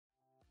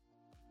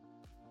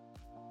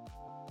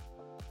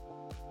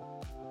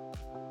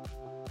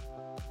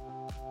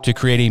to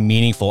create a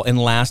meaningful and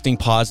lasting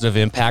positive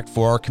impact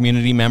for our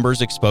community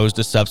members exposed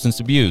to substance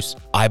abuse.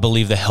 I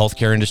believe the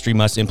healthcare industry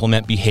must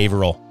implement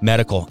behavioral,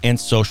 medical, and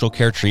social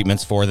care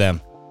treatments for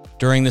them.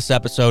 During this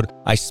episode,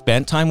 I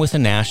spent time with a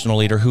national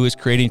leader who is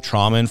creating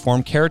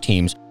trauma-informed care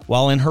teams,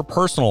 while in her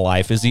personal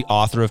life is the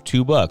author of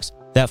 2 books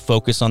that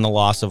focus on the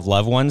loss of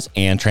loved ones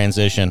and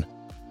transition.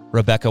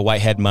 Rebecca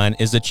Whitehead-Munn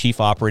is the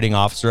Chief Operating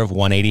Officer of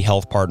 180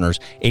 Health Partners,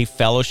 a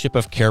fellowship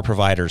of care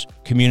providers,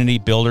 community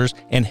builders,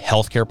 and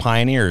healthcare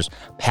pioneers,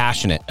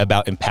 passionate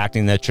about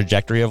impacting the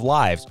trajectory of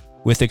lives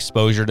with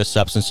exposure to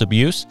substance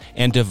abuse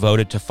and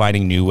devoted to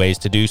finding new ways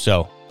to do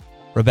so.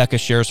 Rebecca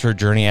shares her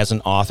journey as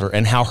an author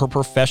and how her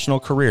professional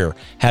career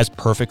has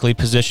perfectly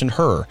positioned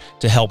her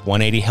to help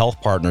 180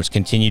 Health Partners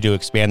continue to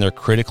expand their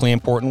critically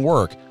important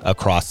work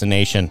across the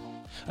nation.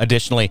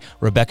 Additionally,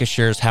 Rebecca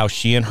shares how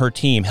she and her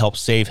team help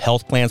save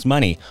health plans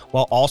money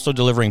while also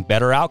delivering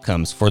better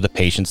outcomes for the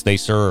patients they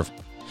serve.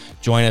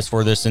 Join us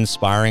for this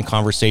inspiring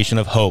conversation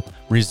of hope,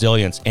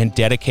 resilience, and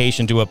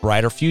dedication to a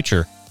brighter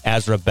future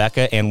as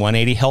Rebecca and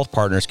 180 Health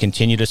Partners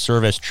continue to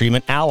serve as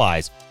treatment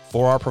allies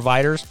for our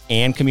providers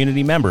and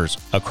community members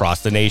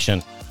across the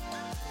nation.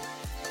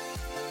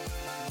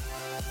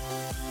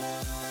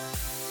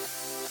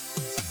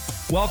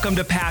 Welcome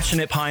to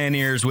Passionate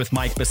Pioneers with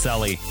Mike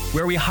Biselli,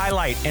 where we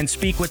highlight and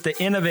speak with the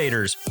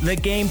innovators, the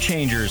game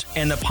changers,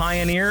 and the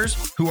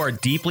pioneers who are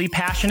deeply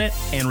passionate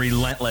and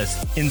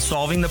relentless in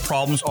solving the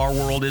problems our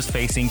world is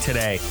facing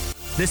today.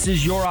 This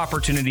is your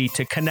opportunity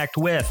to connect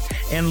with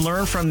and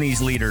learn from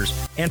these leaders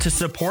and to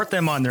support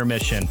them on their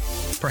mission.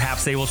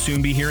 Perhaps they will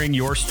soon be hearing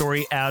your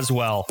story as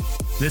well.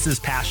 This is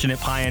Passionate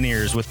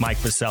Pioneers with Mike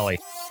Biselli.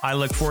 I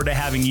look forward to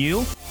having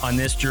you on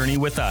this journey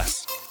with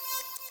us.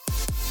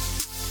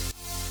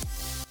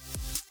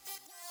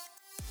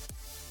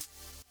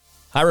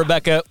 Hi,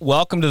 Rebecca.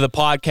 Welcome to the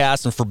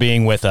podcast and for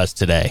being with us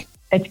today.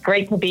 It's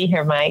great to be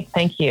here, Mike.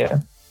 Thank you.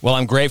 Well,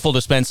 I'm grateful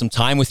to spend some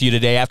time with you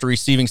today after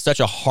receiving such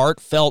a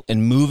heartfelt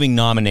and moving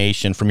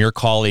nomination from your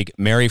colleague,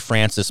 Mary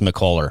Frances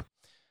McCullough.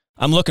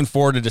 I'm looking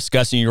forward to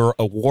discussing your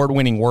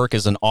award-winning work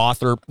as an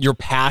author, your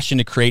passion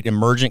to create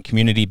emergent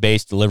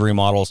community-based delivery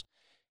models,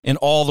 and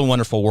all the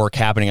wonderful work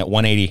happening at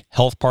 180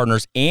 Health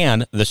Partners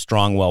and the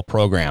Strongwell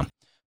program.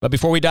 But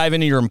before we dive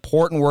into your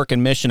important work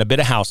and mission, a bit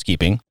of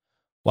housekeeping.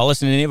 While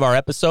listening to any of our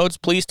episodes,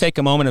 please take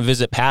a moment and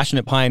visit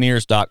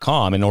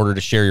passionatepioneers.com in order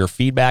to share your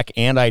feedback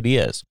and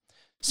ideas.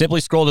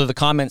 Simply scroll to the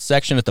comments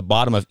section at the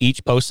bottom of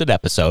each posted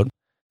episode.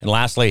 And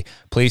lastly,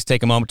 please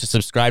take a moment to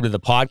subscribe to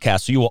the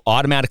podcast so you will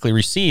automatically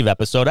receive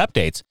episode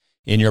updates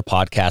in your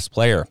podcast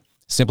player.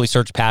 Simply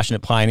search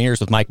Passionate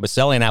Pioneers with Mike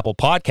Biselli on Apple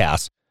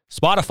Podcasts,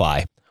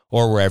 Spotify,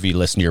 or wherever you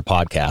listen to your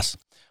podcasts.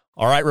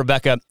 All right,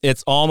 Rebecca,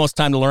 it's almost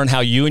time to learn how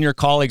you and your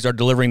colleagues are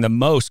delivering the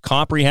most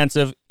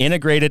comprehensive,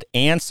 integrated,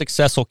 and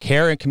successful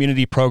care and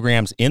community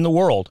programs in the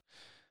world.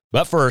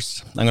 But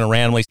first, I'm going to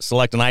randomly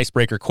select an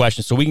icebreaker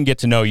question so we can get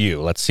to know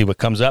you. Let's see what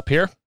comes up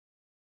here.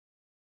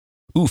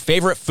 Ooh,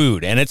 favorite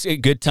food. And it's a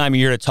good time of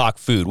year to talk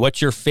food.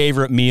 What's your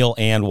favorite meal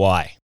and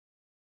why?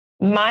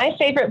 My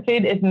favorite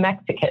food is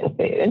Mexican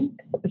food.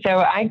 So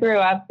I grew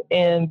up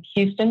in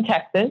Houston,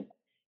 Texas.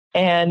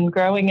 And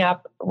growing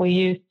up, we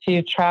used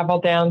to travel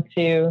down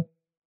to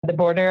the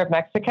border of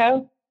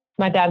Mexico.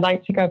 My dad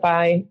liked to go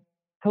buy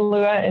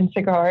Kahlua and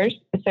cigars.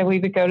 So we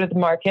would go to the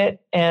market,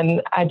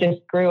 and I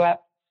just grew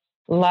up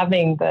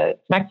loving the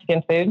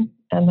Mexican food,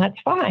 and that's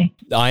why.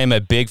 I am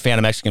a big fan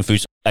of Mexican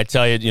food. I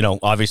tell you,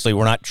 obviously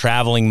we're not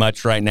traveling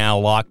much right now,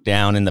 locked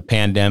down in the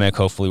pandemic.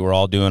 Hopefully we're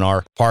all doing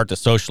our part to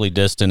socially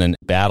distance and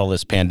battle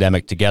this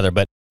pandemic together.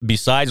 But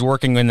besides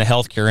working in the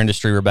healthcare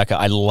industry, Rebecca,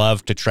 I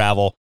love to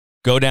travel.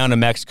 Go down to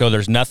Mexico.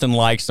 There's nothing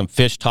like some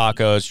fish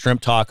tacos,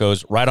 shrimp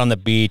tacos, right on the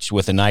beach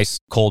with a nice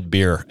cold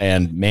beer.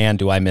 And man,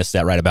 do I miss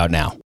that right about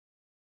now.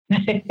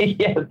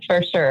 Yes,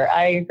 for sure.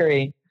 I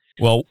agree.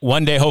 Well,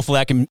 one day, hopefully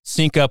I can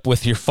sync up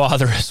with your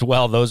father as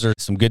well. Those are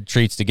some good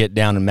treats to get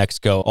down in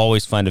Mexico.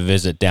 Always fun to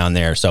visit down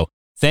there. So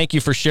thank you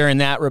for sharing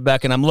that,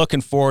 Rebecca. And I'm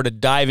looking forward to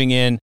diving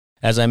in,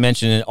 as I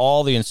mentioned, in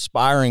all the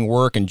inspiring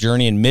work and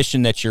journey and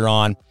mission that you're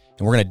on.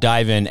 And we're going to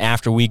dive in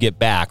after we get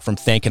back from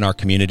thanking our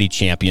community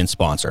champion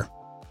sponsor.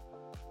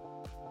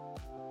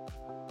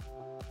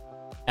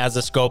 As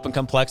the scope and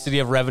complexity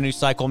of revenue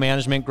cycle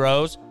management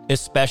grows,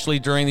 especially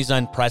during these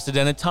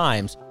unprecedented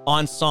times,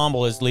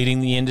 Ensemble is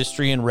leading the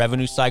industry in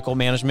revenue cycle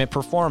management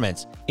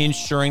performance,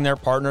 ensuring their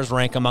partners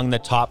rank among the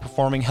top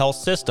performing health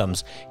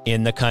systems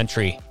in the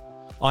country.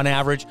 On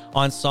average,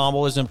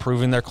 Ensemble is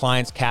improving their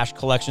clients' cash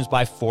collections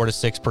by 4 to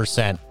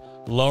 6%,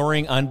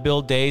 lowering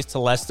unbilled days to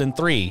less than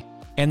 3,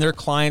 and their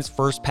clients'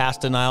 first pass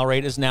denial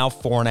rate is now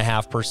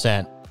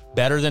 4.5%.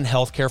 Better than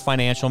Healthcare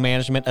Financial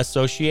Management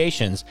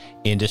Association's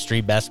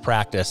industry best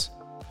practice.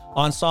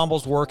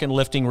 Ensemble's work in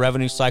lifting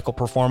revenue cycle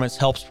performance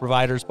helps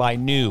providers buy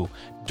new,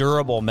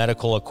 durable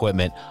medical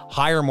equipment,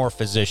 hire more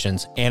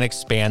physicians, and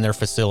expand their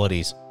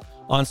facilities.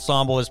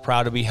 Ensemble is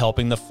proud to be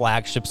helping the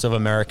flagships of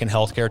American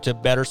healthcare to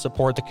better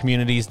support the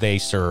communities they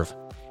serve.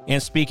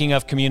 And speaking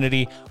of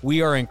community,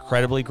 we are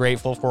incredibly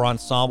grateful for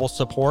Ensemble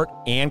support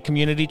and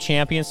community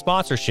champion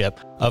sponsorship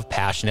of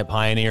Passionate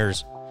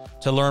Pioneers.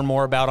 To learn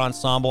more about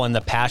Ensemble and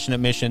the passionate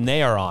mission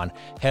they are on,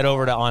 head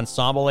over to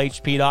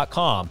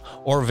ensemblehp.com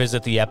or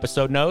visit the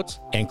episode notes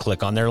and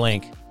click on their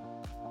link.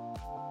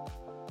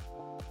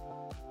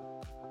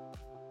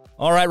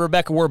 All right,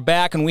 Rebecca, we're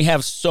back and we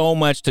have so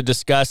much to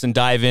discuss and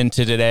dive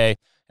into today.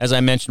 As I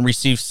mentioned,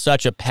 received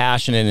such a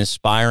passionate and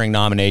inspiring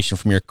nomination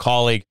from your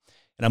colleague,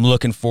 and I'm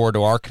looking forward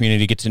to our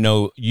community to get to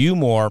know you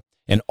more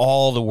and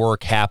all the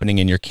work happening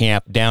in your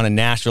camp down in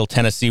Nashville,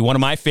 Tennessee. One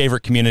of my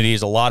favorite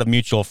communities, a lot of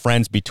mutual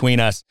friends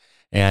between us,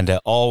 and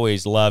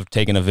always love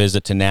taking a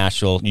visit to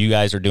Nashville. You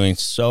guys are doing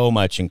so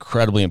much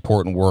incredibly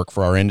important work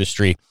for our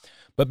industry.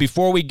 But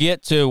before we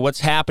get to what's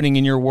happening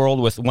in your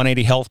world with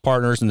 180 Health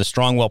Partners and the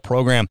Strongwell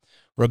program,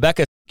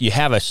 Rebecca, you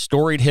have a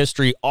storied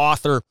history,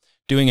 author,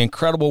 doing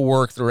incredible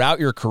work throughout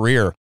your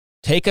career.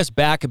 Take us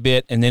back a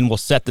bit, and then we'll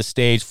set the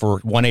stage for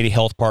 180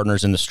 Health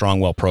Partners and the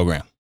Strongwell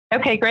program.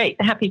 Okay,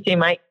 great. Happy to,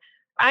 Mike.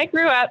 I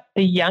grew up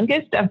the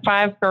youngest of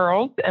 5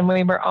 girls, and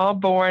we were all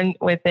born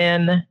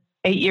within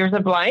 8 years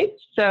of life.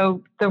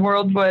 So the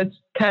world was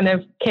kind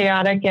of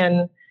chaotic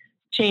and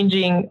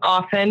changing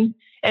often.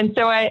 And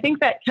so I think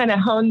that kind of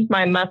honed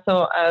my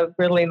muscle of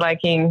really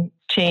liking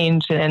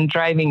change and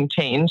driving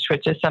change,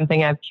 which is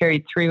something I've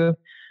carried through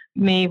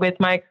me with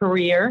my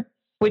career,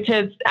 which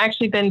has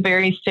actually been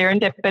very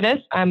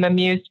serendipitous. I'm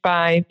amused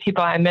by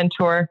people I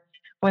mentor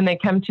when they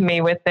come to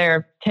me with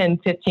their 10,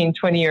 15,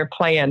 20-year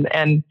plan.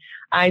 And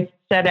I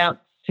set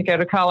out to go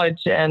to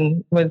college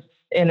and was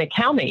in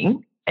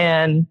accounting.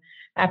 And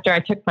after I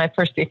took my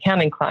first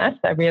accounting class,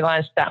 I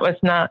realized that was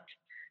not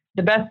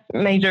the best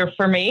major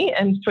for me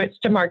and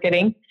switched to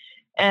marketing.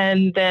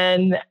 And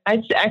then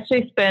I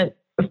actually spent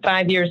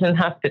 5 years in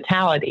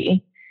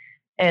hospitality.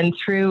 And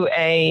through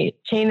a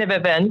chain of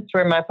events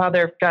where my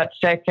father got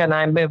sick and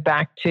I moved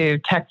back to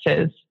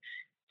Texas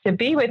to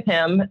be with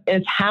him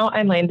is how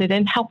I landed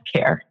in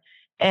healthcare.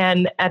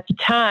 And at the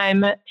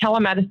time,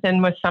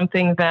 telemedicine was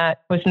something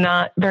that was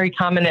not very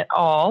common at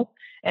all.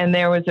 And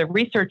there was a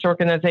research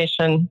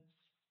organization,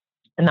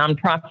 a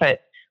nonprofit,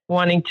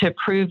 wanting to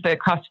prove the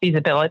cost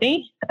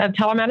feasibility of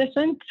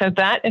telemedicine. So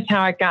that is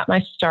how I got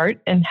my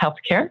start in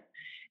healthcare.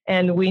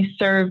 And we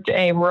served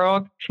a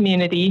rural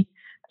community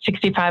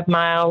 65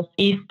 miles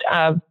east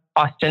of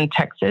Austin,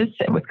 Texas.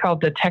 It was called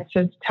the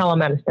Texas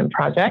Telemedicine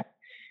Project.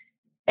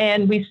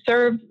 And we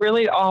served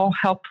really all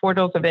health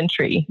portals of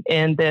entry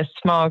in this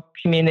small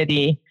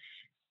community.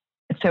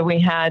 So we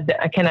had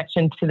a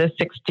connection to the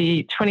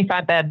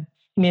 25-bed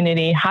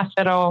community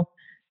hospital,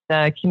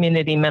 the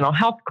community mental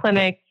health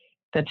clinic,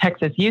 the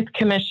Texas Youth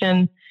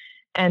Commission,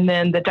 and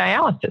then the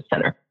dialysis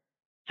center.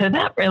 So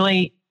that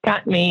really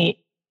got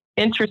me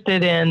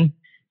interested in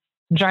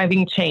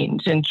driving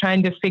change and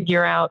trying to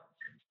figure out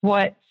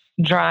what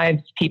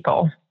drives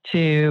people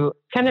to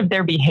kind of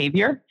their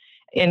behavior.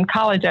 In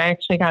college, I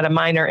actually got a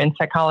minor in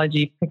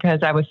psychology because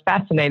I was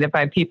fascinated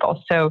by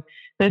people. So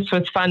this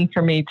was fun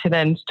for me to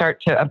then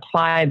start to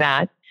apply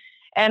that.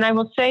 And I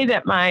will say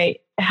that my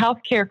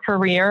healthcare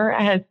career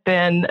has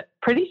been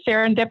pretty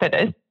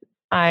serendipitous.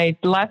 I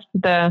left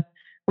the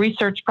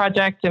research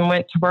project and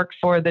went to work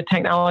for the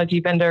technology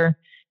vendor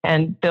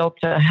and built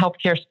a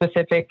healthcare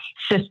specific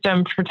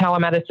system for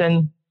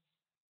telemedicine.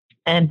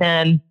 And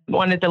then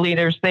one of the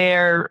leaders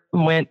there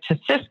went to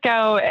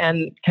Cisco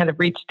and kind of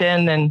reached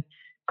in and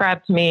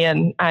grabbed me.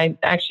 And I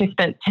actually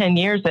spent 10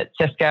 years at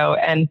Cisco.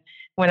 And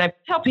when I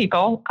tell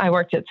people I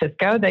worked at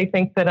Cisco, they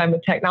think that I'm a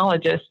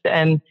technologist.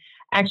 And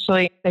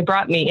actually, they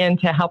brought me in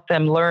to help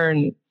them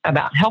learn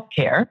about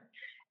healthcare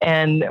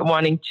and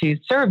wanting to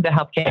serve the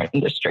healthcare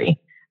industry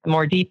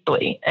more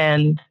deeply.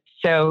 And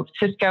so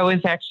Cisco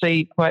is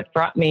actually what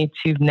brought me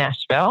to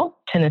Nashville,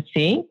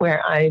 Tennessee,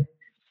 where I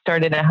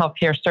started a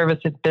healthcare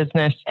services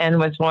business and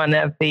was one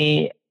of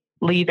the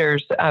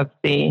leaders of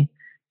the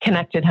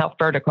connected health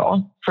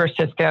vertical for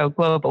Cisco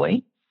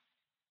globally.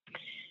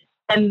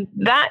 And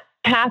that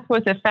path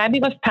was a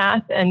fabulous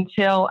path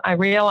until I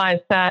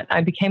realized that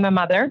I became a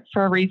mother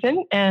for a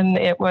reason, and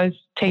it was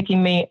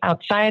taking me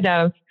outside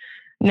of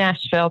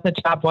Nashville. The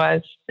job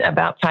was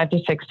about 5 to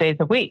 6 days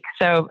a week.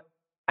 So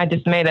I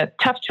just made a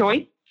tough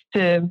choice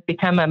to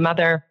become a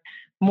mother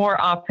more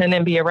often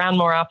and be around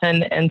more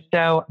often. And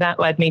so that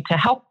led me to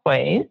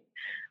Healthways,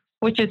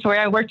 which is where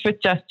I worked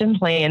with Justin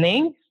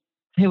Lanning,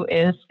 who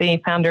is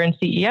the founder and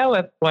CEO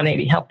of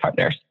 180 Health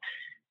Partners.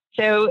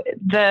 So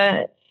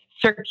the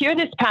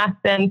circuitous path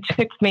then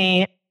took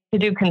me to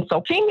do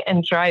consulting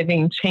and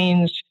driving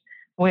change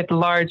with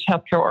large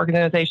healthcare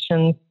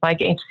organizations like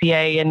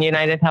HCA and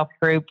United Health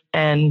Group.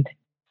 And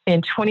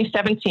in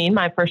 2017,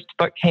 my first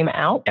book came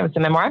out. It was a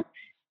memoir.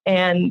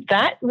 And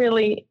that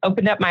really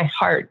opened up my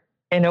heart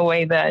in a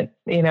way that,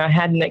 I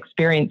hadn't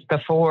experienced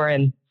before.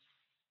 And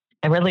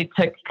I really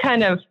took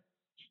kind of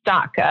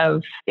stock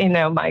of,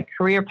 my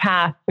career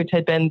path, which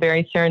had been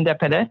very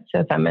serendipitous,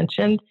 as I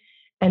mentioned,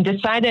 and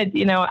decided,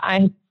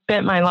 I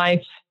spent my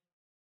life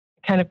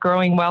kind of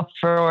growing wealth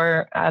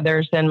for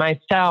others and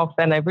myself.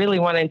 And I really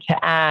wanted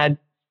to add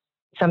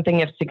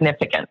something of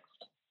significance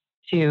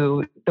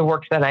to the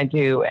work that I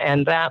do.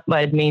 And that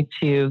led me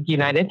to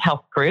United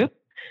Health Group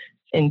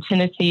in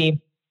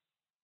Tennessee.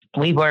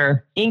 We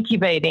were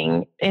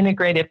incubating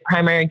integrated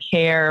primary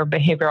care,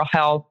 behavioral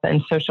health,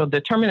 and social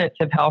determinants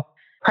of health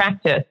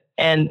practice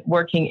and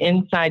working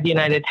inside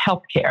United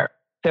Healthcare.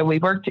 So we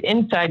worked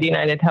inside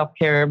United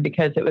Healthcare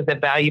because it was a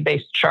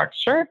value-based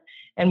structure,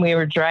 and we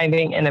were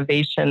driving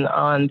innovation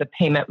on the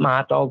payment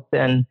models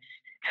and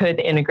could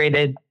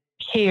integrated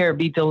care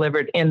be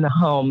delivered in the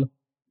home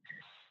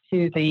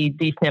to the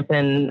DSNP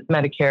and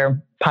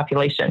Medicare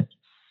population.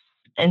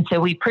 And so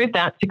we proved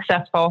that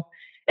successful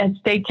and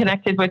stayed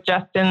connected with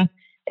Justin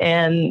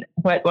and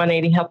what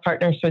 180 Health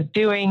Partners was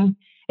doing.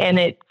 And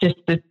it just,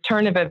 the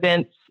turn of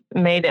events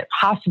made it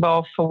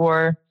possible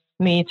for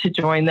me to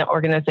join the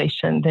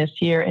organization this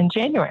year in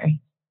January.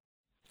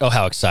 Oh,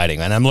 how exciting.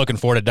 And I'm looking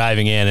forward to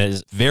diving in. It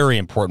is very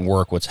important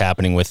work, what's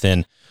happening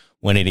within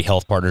 180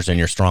 Health Partners and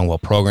your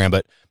Strongwell program.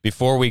 But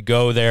before we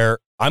go there,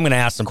 I'm going to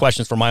ask some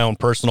questions for my own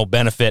personal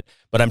benefit,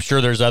 but I'm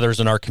sure there's others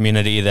in our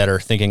community that are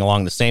thinking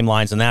along the same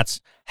lines, and that's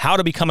how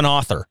to become an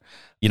author.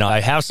 You know,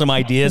 I have some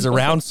ideas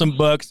around some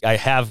books. I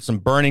have some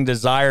burning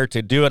desire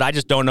to do it. I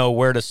just don't know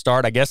where to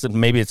start. I guess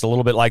maybe it's a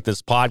little bit like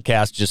this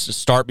podcast, just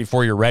start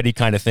before you're ready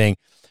kind of thing.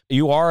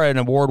 You are an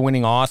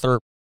award-winning author.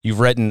 You've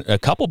written a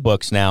couple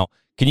books now.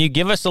 Can you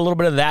give us a little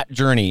bit of that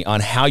journey on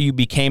how you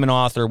became an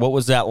author? What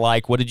was that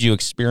like? What did you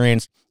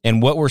experience?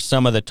 And what were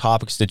some of the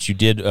topics that you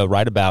did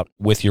write about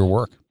with your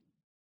work?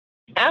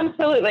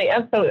 Absolutely.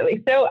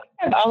 So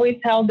I've always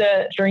held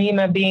a dream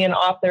of being an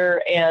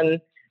author. And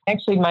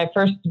actually, my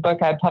first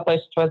book I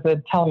published was a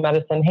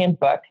telemedicine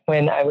handbook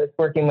when I was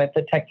working with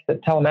the Texas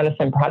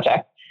Telemedicine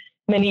Project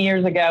many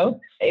years ago.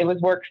 It was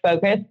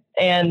work-focused.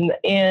 And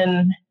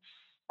in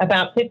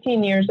about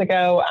 15 years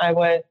ago, I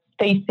was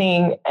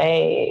facing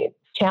a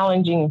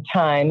challenging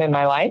time in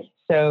my life.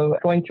 So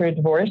going through a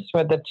divorce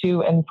with a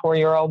 2 and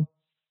 4-year-old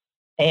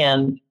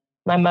and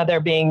my mother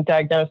being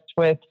diagnosed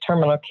with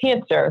terminal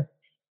cancer.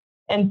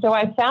 And so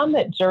I found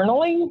that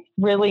journaling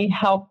really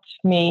helped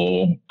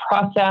me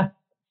process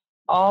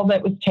all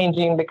that was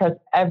changing because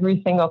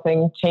every single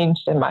thing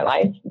changed in my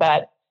life.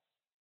 That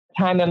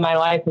time in my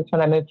life was when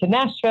I moved to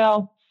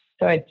Nashville.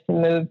 So I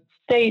moved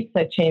states,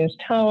 I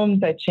changed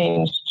homes, I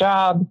changed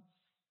jobs,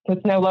 was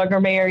no longer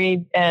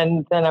married.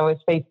 And then I was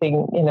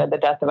facing, the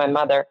death of my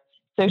mother.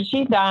 So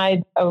she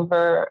died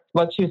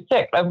she was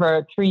sick over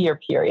a 3-year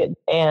period.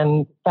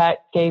 And that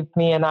gave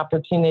me an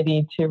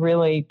opportunity to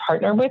really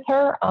partner with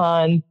her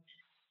on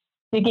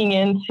digging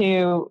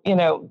into,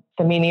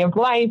 the meaning of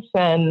life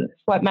and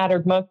what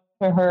mattered most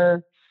to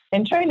her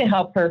and trying to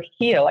help her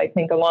heal, I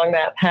think, along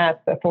that path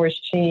before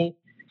she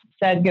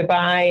said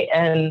goodbye.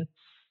 And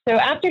so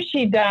after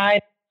she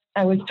died,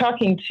 I was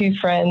talking to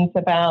friends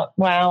about,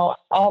 wow,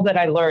 all that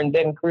I learned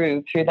and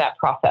grew through that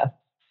process.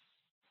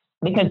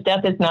 Because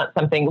death is not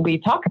something we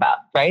talk about,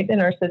 right? In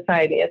our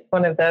society, it's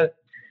one of those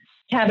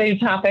taboo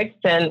topics.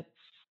 And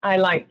I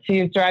like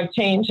to drive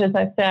change, as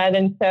I said.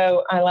 And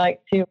so I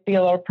like to be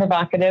a little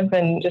provocative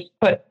and just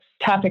put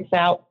topics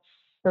out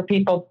for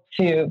people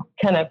to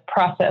kind of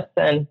process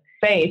and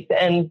face.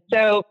 And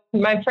so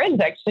my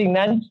friends actually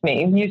nudged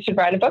me, you should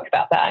write a book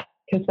about that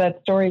because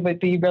that story would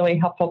be really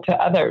helpful to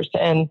others.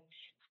 And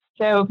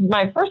so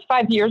my first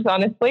 5 years,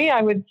 honestly,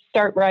 I would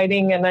start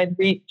writing and I'd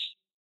reach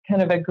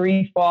kind of a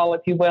grief wall,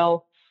 if you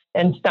will,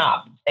 and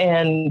stop.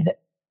 And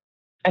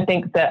I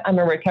think that I'm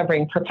a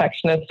recovering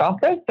perfectionist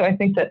also. So I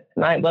think that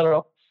my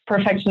little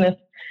perfectionist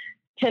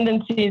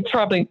tendencies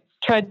probably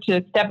tried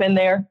to step in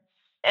there.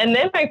 And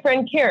then my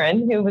friend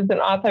Karen, who was an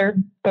author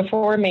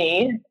before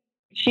me,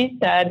 she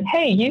said,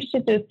 hey, you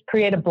should just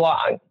create a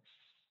blog.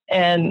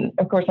 And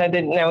of course, I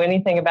didn't know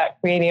anything about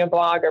creating a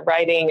blog or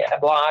writing a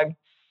blog,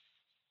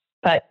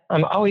 but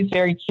I'm always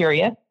very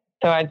curious.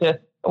 So I just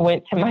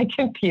went to my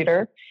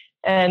computer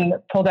and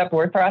pulled up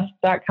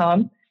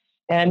WordPress.com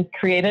and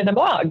created a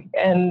blog.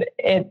 And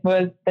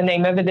the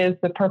name of it is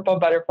the Purple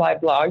Butterfly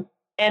Blog.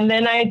 And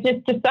then I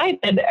just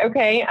decided,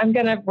 okay, I'm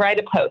going to write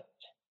a post.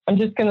 I'm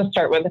just going to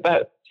start with a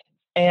post.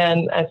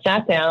 And I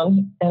sat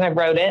down and I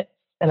wrote it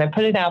and I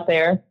put it out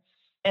there.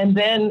 And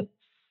then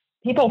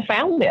people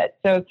found it.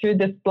 So through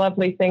this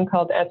lovely thing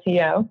called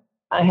SEO,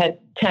 I had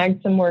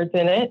tagged some words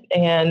in it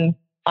and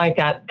I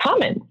got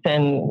comments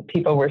and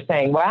people were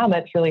saying, wow,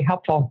 that's really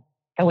helpful.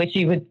 I wish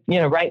you would,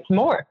 write some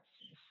more.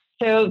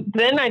 So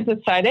then I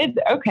decided,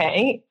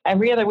 okay,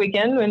 every other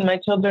weekend when my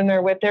children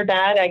are with their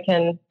dad, I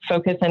can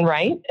focus and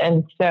write.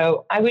 And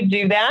so I would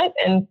do that.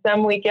 And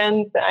some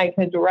weekends I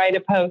could write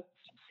a post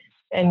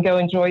and go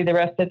enjoy the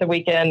rest of the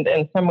weekend.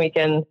 And some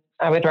weekends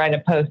I would write a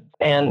post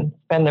and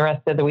spend the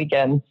rest of the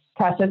weekend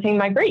processing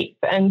my grief.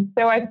 And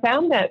so I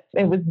found that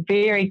it was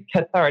very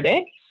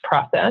cathartic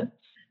process.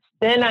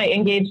 Then I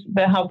engaged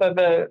the help of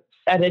an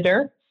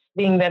editor,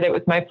 being that it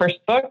was my first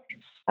book.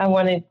 I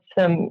wanted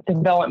some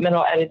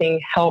developmental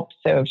editing help.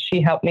 So she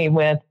helped me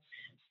with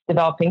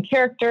developing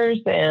characters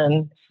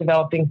and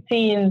developing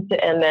scenes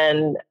and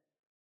then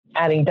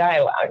adding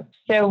dialogue.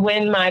 So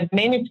when my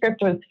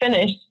manuscript was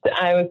finished,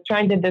 I was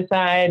trying to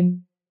decide,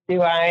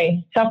 do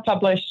I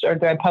self-publish or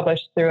do I publish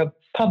through a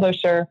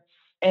publisher?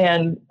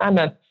 And I'm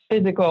a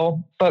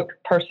physical book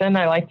person.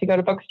 I like to go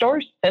to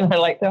bookstores and I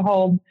like to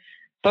hold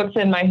books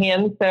in my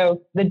hands.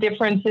 So the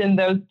difference in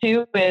those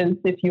two is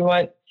if you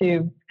want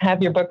to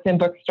have your books in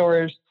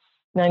bookstores,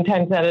 9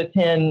 times out of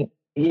 10,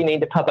 you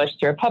need to publish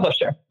through a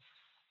publisher.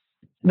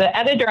 The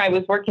editor I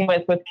was working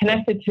with was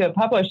connected to a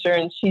publisher,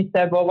 and she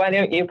said, well, why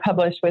don't you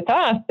publish with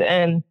us?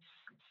 And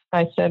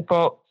I said,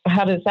 well,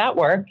 how does that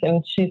work?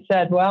 And she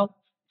said, well,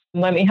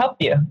 let me help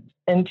you.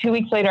 And 2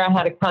 weeks later, I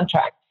had a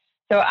contract.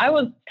 So I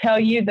will tell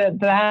you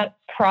that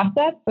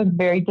process was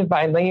very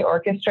divinely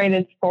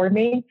orchestrated for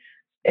me.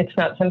 It's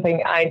not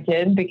something I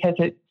did because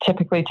it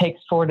typically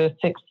takes 4 to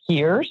 6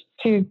 years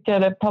to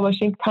get a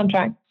publishing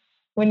contract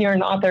when you're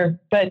an author.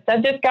 But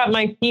that just got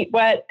my feet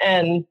wet,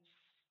 and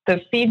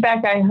the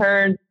feedback I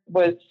heard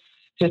was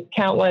just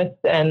countless.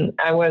 And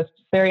I was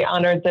very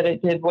honored that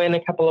it did win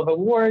a couple of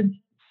awards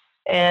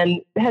and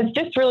has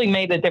just really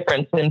made a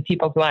difference in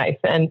people's life.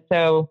 And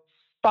so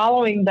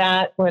following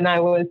that, when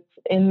I was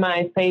in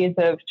my phase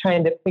of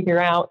trying to figure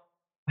out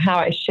how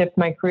I shift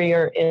my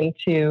career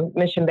into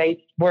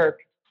mission-based work,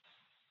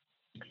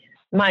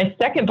 my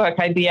second book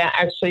idea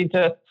actually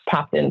just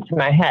popped into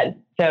my head.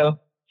 So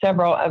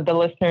several of the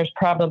listeners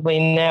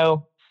probably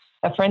know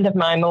a friend of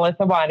mine,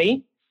 Melissa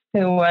Waddy,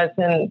 who was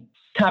a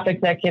top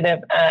executive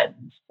at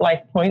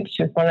LifePoint.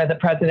 She was one of the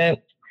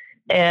presidents,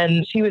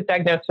 and she was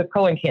diagnosed with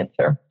colon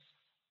cancer.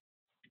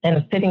 And I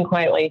was sitting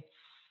quietly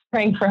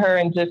praying for her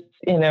and just,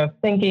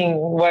 thinking,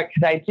 what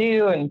could I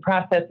do, and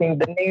processing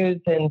the news.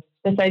 And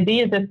this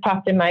idea just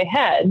popped in my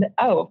head.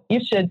 Oh, you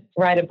should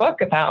write a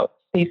book about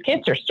these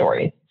cancer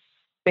stories,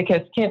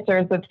 because cancer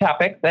is a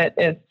topic that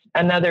is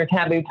another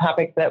taboo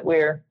topic that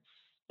we're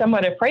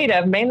somewhat afraid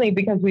of, mainly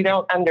because we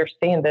don't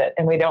understand it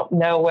and we don't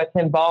know what's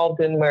involved,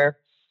 and we're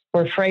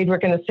afraid we're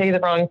going to say the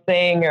wrong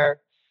thing or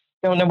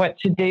don't know what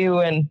to do.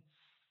 And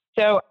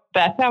so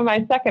that's how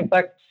my second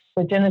book,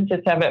 the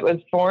genesis of it, was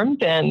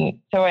formed. And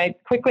so I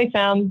quickly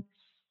found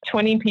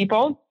 20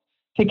 people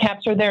to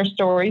capture their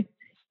stories,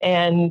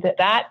 and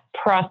that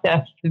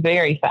processed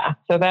very fast.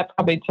 So that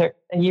probably took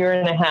a year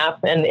and a half,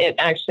 and it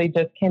actually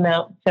just came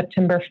out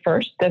September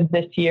 1st of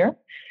this year.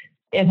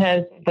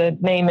 The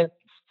name is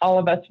All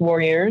of Us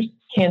Warriors,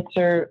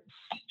 Cancer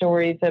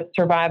Stories of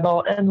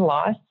Survival and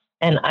Loss.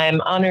 And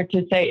I'm honored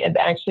to say it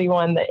actually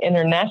won the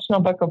International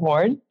Book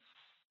Award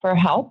for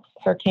Health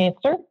for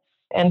Cancer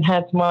and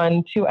has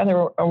won 2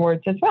 other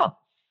awards as well.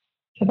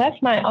 So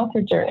that's my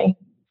author journey.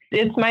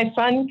 It's my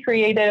fun,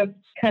 creative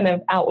kind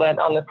of outlet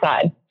on the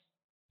side.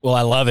 Well,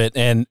 I love it.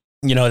 And,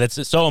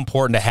 that's so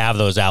important to have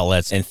those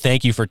outlets. And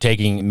thank you for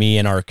taking me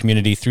and our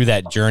community through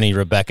that journey,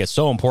 Rebecca. It's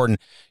so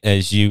important.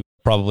 As you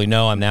probably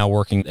know, I'm now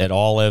working at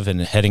Olive and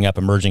heading up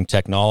emerging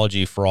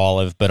technology for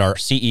Olive. But our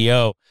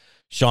CEO,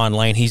 Sean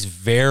Lane, he's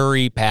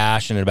very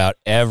passionate about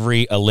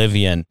every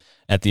Olivian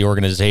at the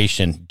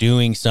organization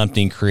doing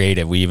something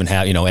creative. We even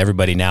have,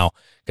 everybody now,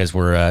 because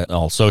we're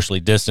all socially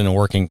distant and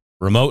working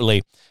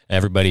remotely,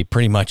 everybody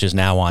pretty much is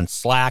now on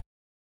Slack.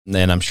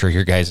 And I'm sure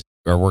your guys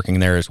are working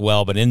there as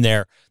well. But in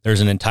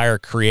there's an entire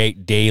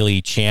Create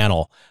Daily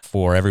channel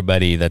for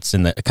everybody that's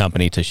in the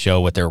company to show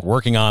what they're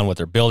working on, what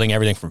they're building,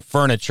 everything from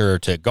furniture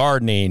to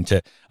gardening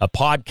to a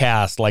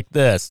podcast like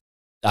this.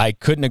 I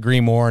couldn't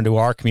agree more into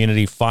our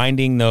community,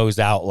 finding those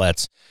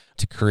outlets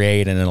to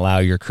create and allow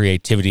your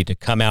creativity to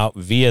come out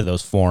via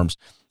those forms,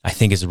 I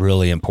think is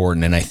really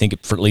important. And I think,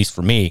 at least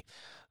for me,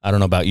 I don't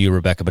know about you,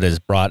 Rebecca, but it has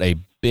brought a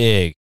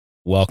big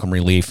welcome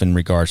relief in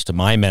regards to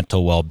my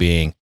mental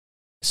well-being,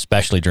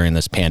 especially during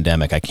this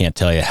pandemic. I can't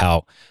tell you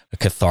how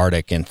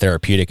cathartic and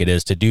therapeutic it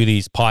is to do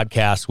these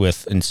podcasts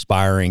with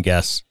inspiring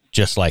guests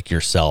just like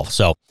yourself.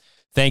 So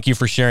thank you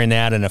for sharing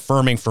that and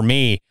affirming for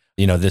me,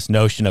 this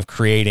notion of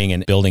creating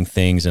and building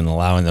things and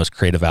allowing those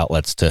creative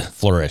outlets to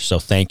flourish. So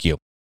thank you.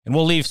 And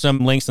we'll leave some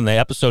links in the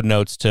episode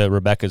notes to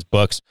Rebecca's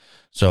books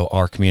so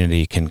our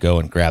community can go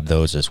and grab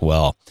those as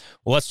well.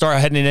 Well, let's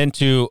start heading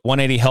into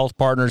 180 Health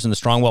Partners and the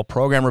Strongwell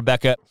program,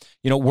 Rebecca.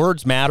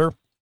 Words matter.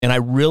 And I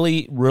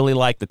really, really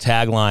like the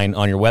tagline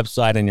on your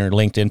website and your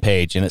LinkedIn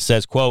page. And it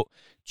says, quote,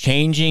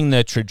 changing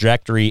the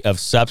trajectory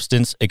of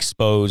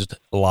substance-exposed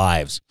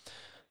lives.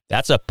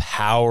 That's a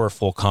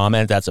powerful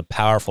comment. That's a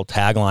powerful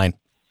tagline.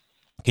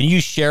 Can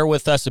you share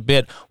with us a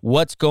bit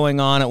what's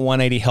going on at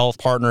 180 Health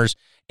Partners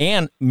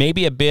and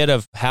maybe a bit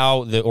of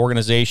how the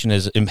organization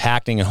is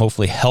impacting and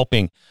hopefully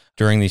helping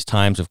during these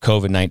times of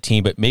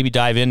COVID-19? But maybe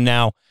dive in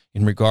now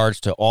in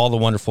regards to all the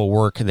wonderful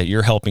work that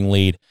you're helping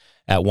lead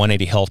at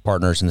 180 Health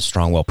Partners in the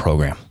Strongwell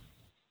program.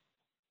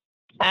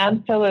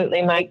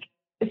 Absolutely, Mike.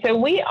 So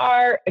we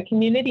are a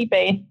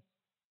community-based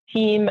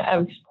team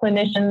of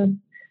clinicians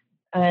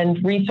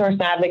and resource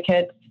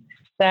advocates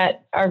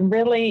that are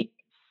really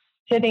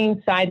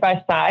sitting side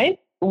by side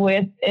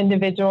with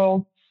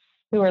individuals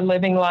who are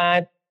living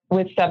lives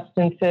with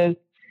substances,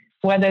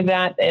 whether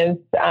that is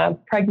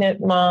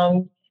pregnant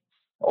moms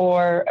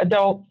or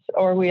adults,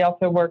 or we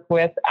also work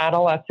with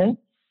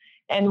adolescents.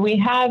 And we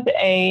have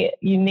a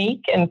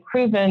unique and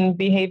proven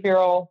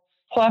behavioral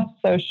plus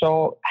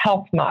social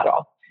health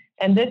model.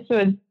 And this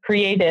was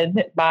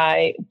created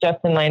by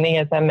Justin Lanning,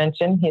 as I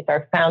mentioned. He's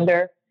our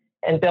founder,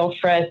 and Bill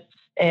Fritz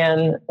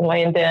and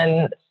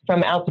Landon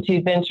from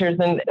Altitude Ventures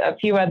and a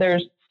few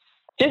others.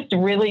 Just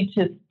really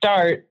to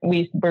start,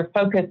 we were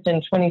focused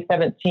in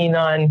 2017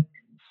 on,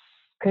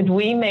 could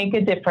we make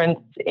a difference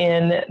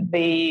in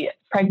the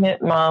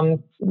pregnant moms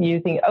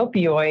using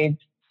opioids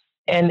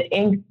and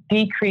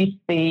decrease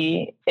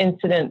the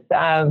incidence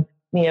of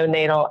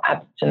neonatal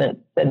abstinence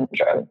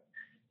syndrome?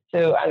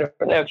 So I don't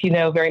know if you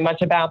know very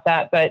much about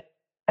that, but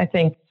I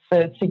think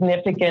the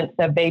significance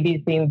of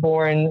babies being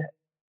born,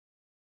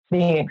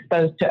 being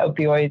exposed to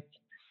opioids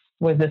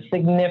was a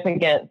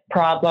significant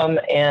problem,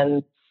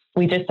 and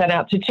we just set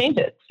out to change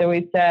it. So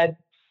we said,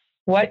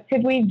 what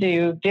could we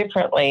do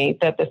differently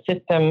that the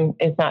system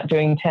is not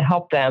doing to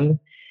help them?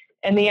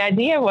 And the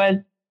idea was,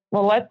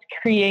 well, let's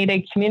create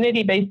a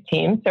community-based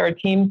team. So our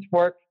teams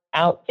work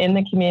out in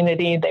the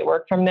community. They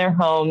work from their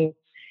homes.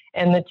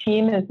 And the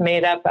team is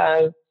made up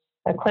of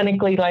a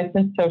clinically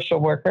licensed social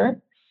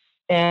worker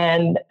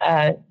and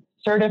a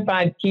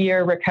certified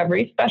peer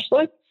recovery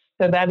specialist.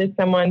 So that is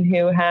someone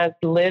who has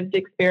lived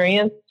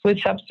experience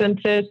with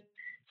substances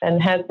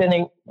and has been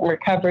in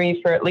recovery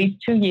for at least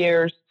 2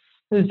 years,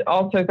 who's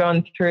also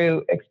gone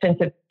through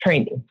extensive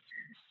training.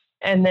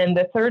 And then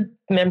the third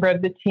member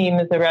of the team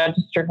is a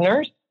registered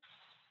nurse.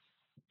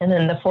 And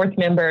then the fourth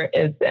member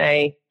is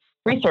a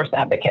resource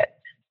advocate.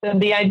 So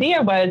the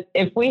idea was,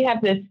 if we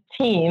have this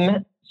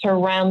team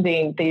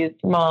surrounding these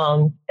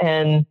moms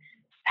and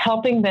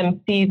helping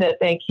them see that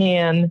they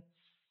can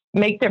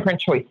make different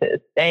choices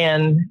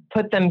and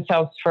put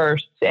themselves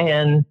first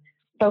and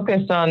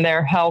focus on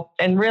their health.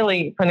 And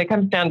really, when it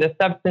comes down to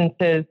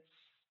substances,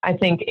 I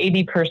think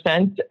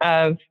 80%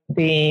 of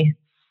the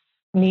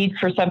need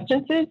for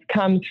substances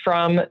comes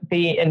from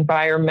the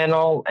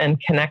environmental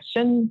and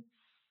connection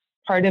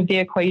part of the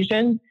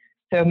equation.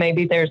 So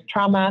maybe there's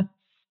trauma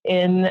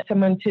in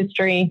someone's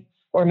history,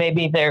 or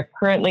maybe they're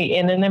currently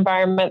in an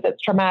environment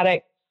that's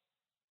traumatic,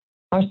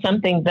 or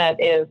something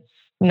that is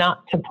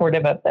not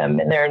supportive of them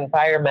in their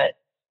environment.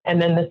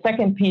 And then the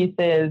second piece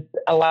is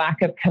a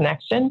lack of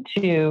connection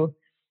to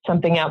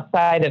something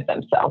outside of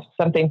themselves,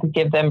 something to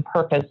give them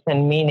purpose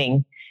and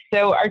meaning.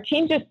 So our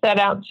team just set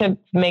out to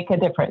make a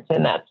difference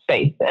in that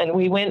space. And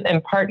we went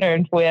and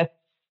partnered with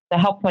the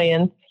health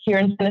plans here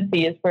in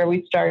Tennessee, is where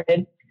we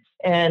started,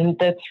 and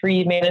the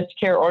 3 managed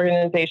care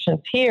organizations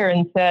here,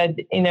 and said,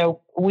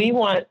 we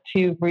want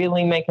to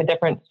really make a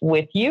difference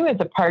with you as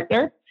a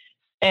partner,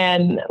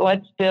 and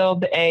let's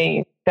build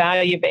a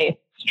value-based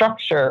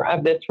structure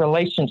of this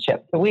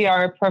relationship. So we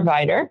are a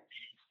provider,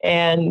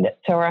 and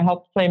so our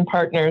health plan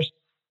partners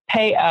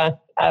pay us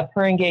a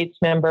per engaged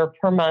member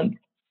per month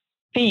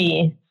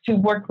fee to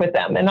work with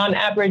them. And on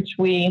average,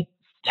 we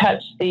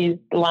touch these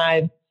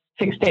lives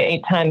 6 to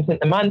 8 times in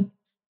a month.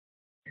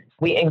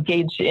 We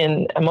engage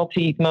in a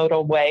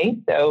multimodal way.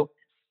 So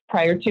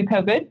prior to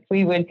COVID,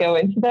 we would go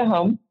into the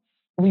home.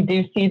 We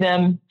do see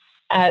them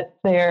at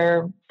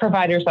their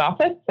provider's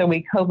office. So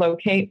we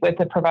co-locate with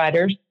the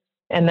providers,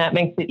 and that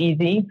makes it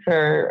easy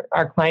for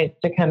our clients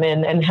to come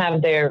in and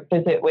have their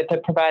visit with the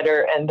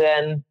provider and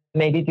then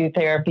maybe do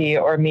therapy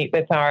or meet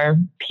with our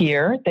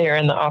peer there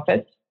in the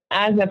office.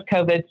 As of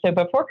COVID, so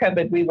before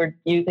COVID, we were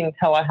using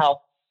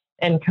telehealth,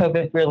 and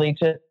COVID really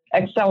just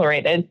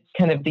accelerated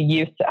kind of the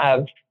use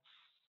of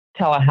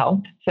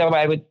telehealth. So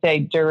I would say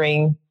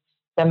during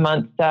the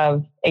months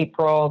of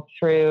April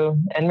through,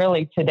 and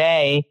really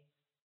today,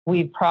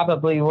 we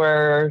probably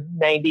were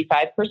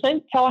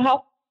 95%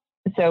 telehealth.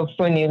 So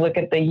when you look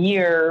at the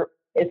year,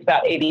 it's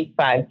about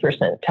 85%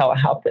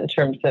 telehealth in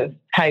terms of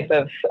type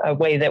of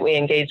way that we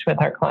engage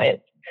with our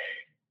clients.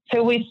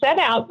 So we set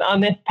out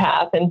on this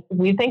path, and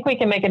we think we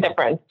can make a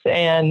difference.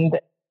 And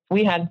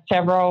we had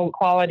several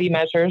quality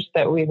measures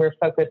that we were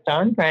focused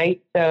on,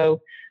 right?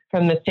 So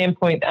from the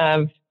standpoint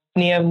of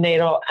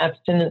neonatal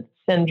abstinence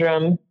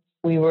syndrome,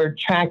 we were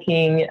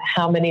tracking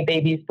how many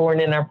babies born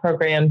in our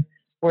program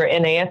were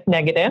NAS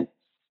negative.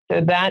 So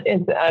that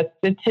is a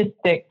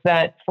statistic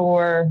that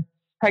for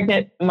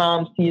pregnant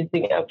moms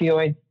using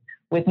opioids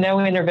with no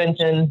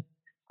intervention,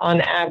 on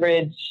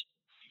average,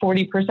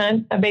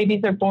 40% of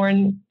babies are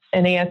born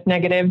NAS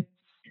negative.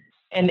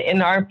 And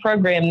in our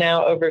program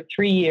now, over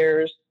 3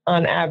 years,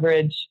 on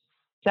average,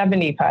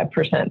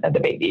 75% of the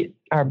babies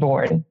are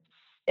born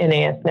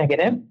NAS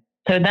negative.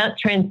 So that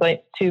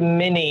translates to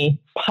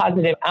many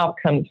positive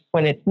outcomes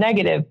when it's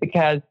negative,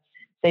 because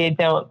they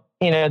don't,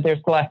 there's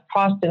less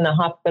cost in the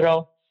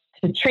hospital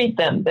to treat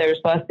them. There's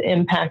less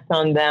impact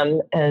on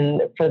them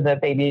and for the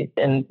baby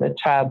and the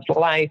child's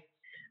life.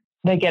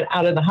 They get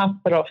out of the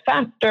hospital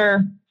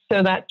faster.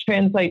 So that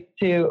translates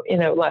to,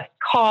 less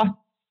cost.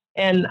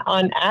 And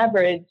on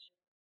average,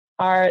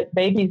 our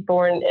babies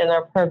born in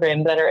our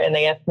program that are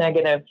NAS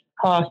negative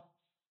cost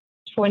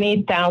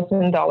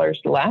 $20,000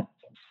 less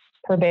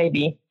per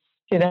baby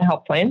to the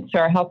health plan. So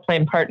our health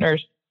plan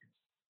partners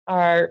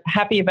are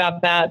happy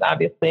about that.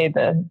 Obviously,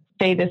 the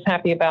state is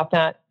happy about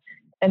that.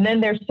 And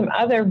then there's some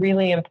other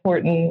really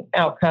important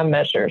outcome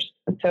measures.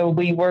 So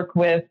we work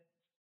with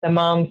the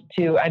moms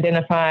to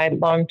identify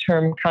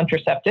long-term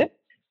contraceptive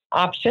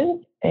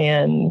options.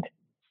 And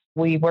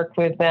we work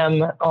with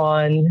them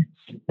on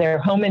their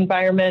home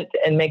environment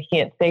and making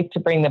it safe to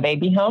bring the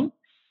baby home.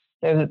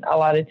 So a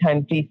lot of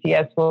times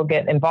DCS will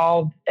get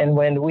involved. And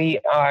when we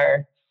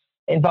are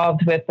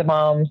involved with the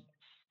moms,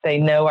 they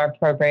know our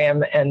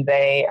program and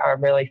they are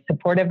really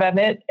supportive of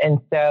it. And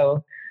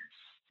so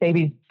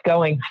babies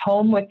going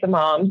home with the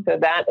mom. So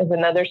that is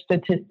another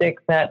statistic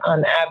that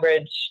on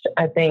average,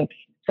 I think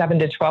 7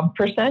 to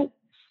 12%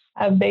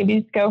 of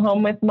babies go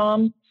home with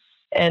mom.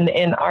 And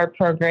in our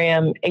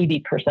program,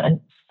 80%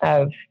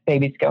 of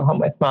babies go home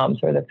with moms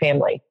or the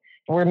family.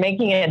 We're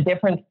making a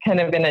difference kind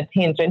of in a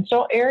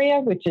tangential area,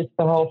 which is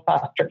the whole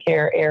foster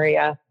care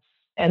area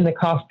and the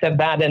cost of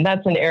that. And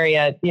that's an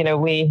area,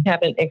 we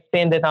haven't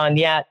expanded on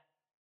yet.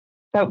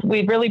 But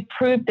we've really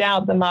proved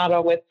out the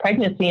model with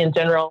pregnancy in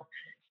general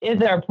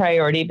is our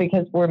priority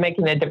because we're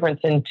making a difference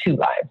in 2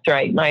 lives,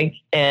 right, Mike?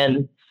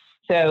 And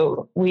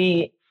so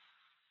we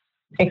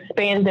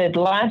expanded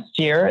last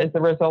year as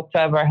a result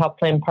of our health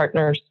plan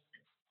partners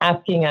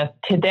asking us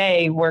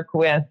today work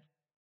with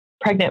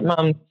pregnant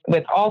moms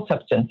with all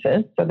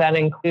substances. So that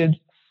includes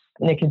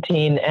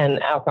nicotine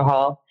and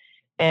alcohol.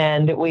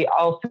 And we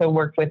also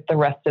work with the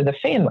rest of the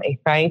family,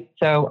 right?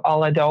 So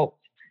all adults.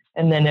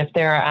 And then if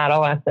there are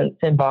adolescents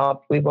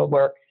involved, we will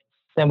work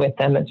with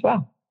them as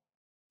well.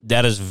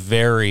 That is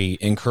very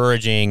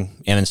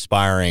encouraging and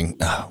inspiring.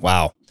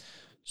 Wow.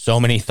 So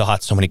many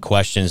thoughts, so many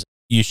questions.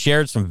 You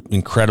shared some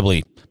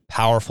incredibly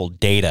powerful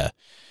data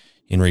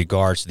in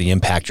regards to the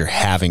impact you're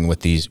having with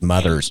these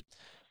mothers.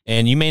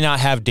 And you may not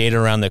have data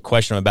around the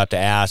question I'm about to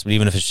ask, but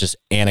even if it's just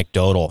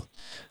anecdotal,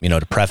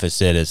 to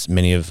preface it, as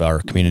many of our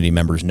community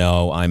members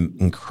know, I'm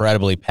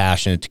incredibly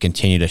passionate to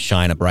continue to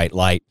shine a bright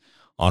light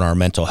on our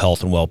mental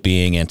health and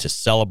well-being and to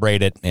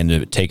celebrate it and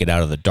to take it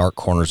out of the dark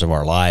corners of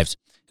our lives.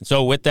 And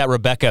so with that,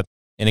 Rebecca,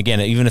 and again,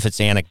 even if it's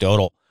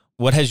anecdotal,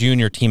 what has you and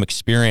your team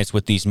experienced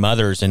with these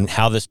mothers and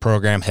how this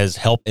program has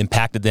helped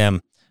impacted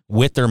them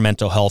with their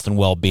mental health and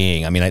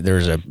well-being? I mean,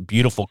 there's a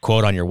beautiful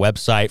quote on your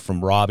website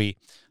from Robbie,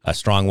 a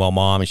Strongwell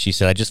mom, and she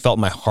said, "I just felt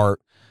in my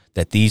heart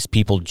that these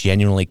people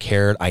genuinely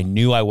cared. I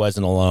knew I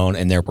wasn't alone,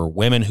 and there were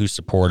women who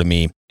supported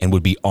me and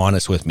would be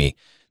honest with me.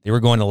 They were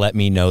going to let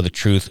me know the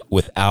truth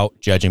without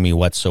judging me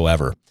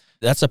whatsoever."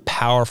 That's a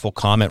powerful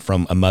comment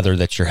from a mother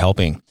that you're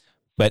helping.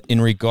 But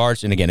in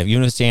regards, and again,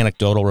 even if it's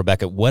anecdotal,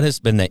 Rebecca, what has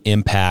been the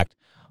impact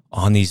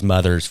on these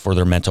mothers for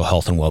their mental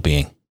health and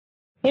well-being?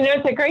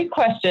 It's a great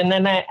question.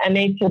 And I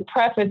need to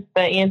preface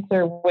the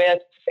answer with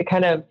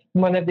kind of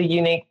one of the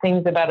unique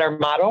things about our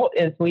model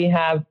is we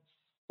have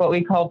what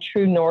we call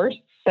true north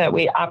that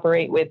we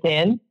operate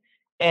within.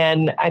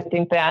 And I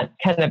think that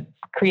kind of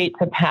creates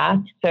a path.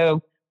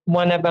 So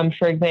one of them,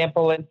 for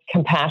example, is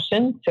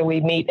compassion. So we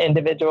meet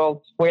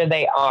individuals where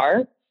they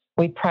are.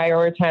 We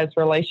prioritize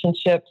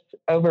relationships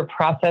over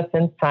process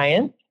and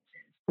science.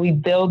 We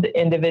build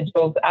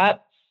individuals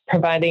up,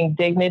 providing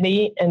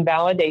dignity and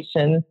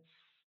validation.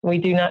 We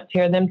do not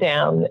tear them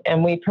down,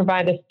 and we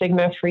provide a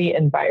stigma-free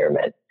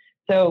environment.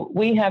 So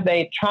we have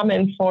a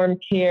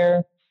trauma-informed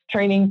care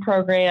training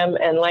program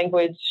and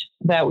language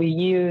that we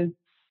use,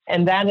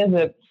 and that is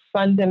a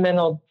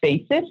fundamental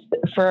basis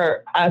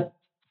for us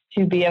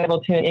to be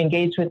able to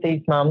engage with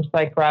these moms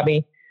like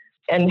Robbie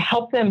and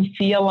help them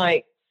feel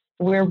like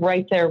we're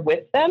right there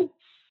with them.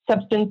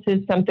 Substance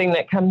is something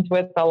that comes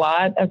with a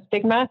lot of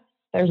stigma.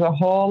 There's a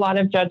whole lot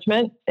of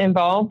judgment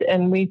involved,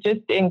 and we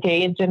just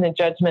engage in a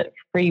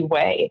judgment-free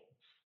way.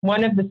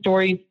 One of the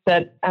stories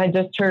that I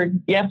just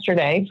heard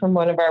yesterday from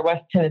one of our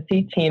West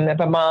Tennessee team of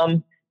a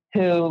mom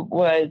who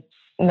was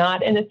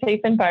not in a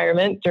safe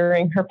environment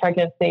during her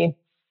pregnancy.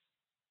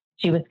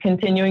 She was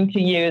continuing to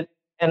use,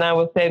 and I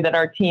will say that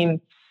our team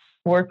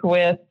work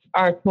with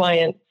our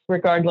clients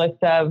regardless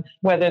of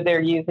whether they're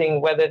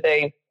using, whether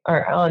they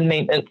are on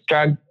maintenance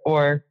drugs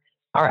or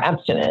are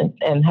abstinent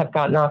and have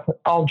gotten off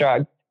all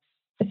drugs.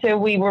 So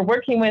we were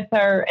working with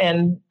her,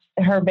 and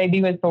her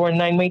baby was born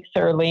 9 weeks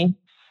early.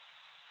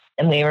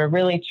 And they were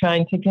really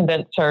trying to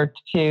convince her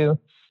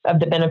of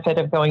the benefit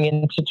of going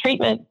into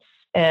treatment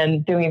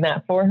and doing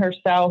that for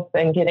herself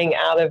and getting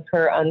out of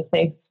her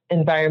unsafe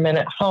environment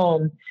at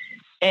home.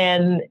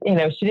 And,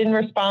 she didn't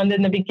respond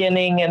in the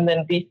beginning, and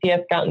then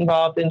DCS got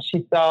involved, and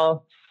she saw,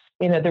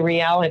 the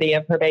reality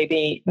of her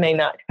baby may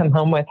not come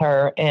home with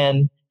her.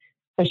 And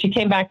so she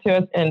came back to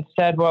us and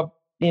said, well,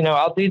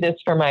 I'll do this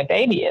for my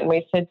baby. And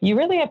we said, you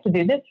really have to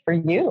do this for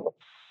you.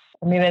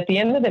 I mean, at the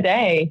end of the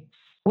day,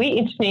 we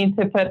each need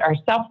to put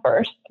ourselves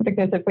first,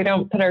 because if we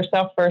don't put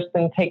ourselves first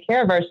and take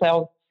care of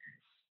ourselves,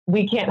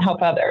 we can't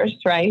help others,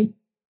 right?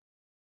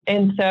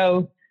 And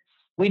so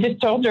we just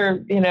told her,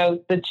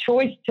 the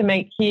choice to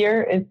make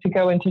here is to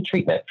go into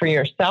treatment for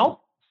yourself.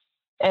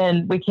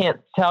 And we can't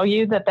tell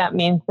you that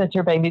means that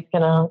your baby's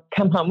going to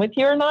come home with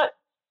you or not.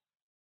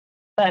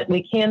 But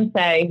we can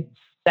say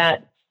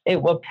that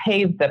it will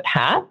pave the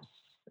path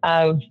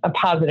of a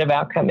positive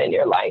outcome in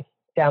your life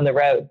down the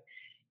road.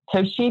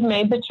 So she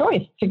made the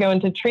choice to go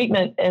into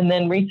treatment. And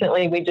then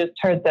recently we just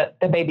heard that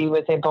the baby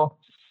was able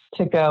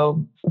to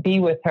go be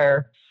with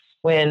her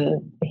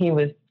when he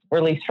was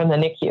released from the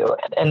NICU.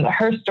 And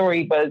her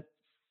story was,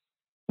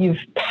 "You've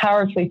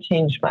powerfully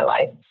changed my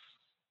life."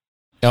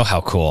 Oh,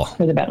 how cool.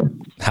 For the better.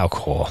 How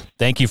cool.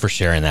 Thank you for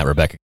sharing that,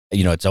 Rebecca.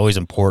 It's always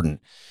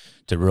important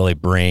to really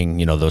bring,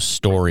 those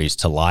stories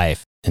to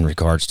life in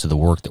regards to the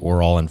work that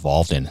we're all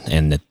involved in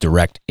and the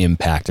direct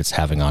impact it's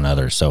having on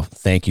others. So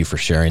thank you for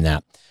sharing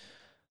that.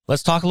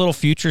 Let's talk a little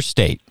future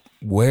state.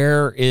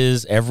 Where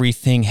is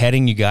everything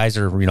heading? You guys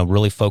are,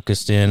 really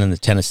focused in the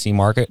Tennessee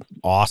market.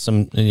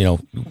 Awesome,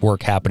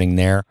 work happening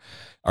there.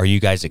 Are you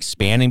guys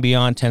expanding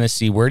beyond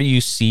Tennessee? Where do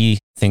you see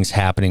things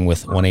happening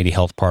with 180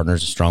 Health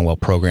Partners, a Strongwell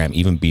program,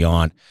 even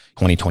beyond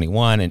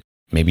 2021 and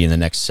maybe in the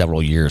next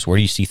several years? Where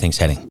do you see things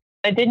heading?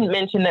 I didn't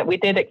mention that we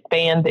did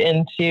expand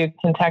into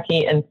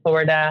Kentucky and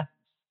Florida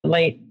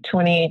late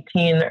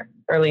 2018,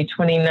 early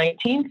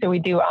 2019. So we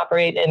do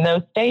operate in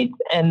those states.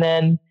 And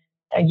then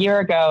a year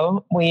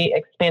ago, we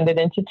expanded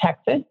into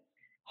Texas.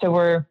 So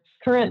we're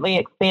currently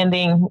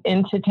expanding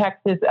into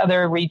Texas,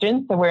 other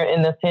regions. So we're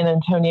in the San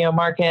Antonio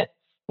market,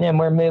 and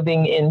we're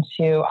moving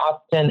into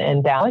Austin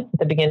and Dallas at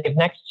the beginning of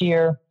next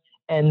year,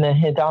 and the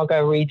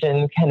Hidalgo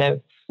region kind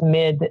of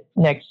mid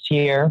next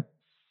year.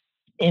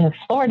 In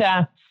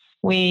Florida,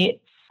 we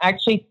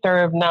actually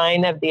serve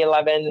 9 of the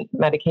 11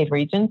 Medicaid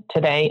regions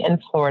today in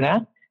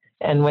Florida,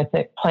 and with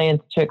it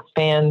plans to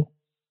expand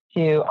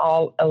to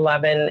all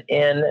 11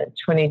 in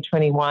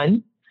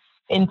 2021.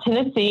 In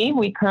Tennessee,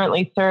 we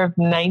currently serve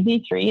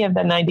 93 of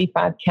the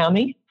 95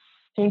 counties,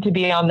 soon to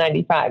be on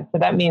 95. So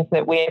that means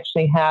that we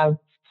actually have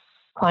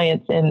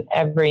clients in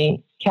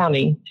every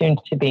county, soon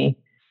to be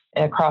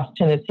across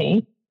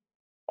Tennessee.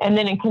 And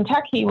then in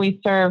Kentucky, we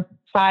serve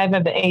 5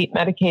 of the 8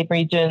 Medicaid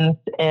regions,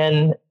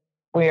 and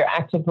we're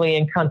actively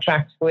in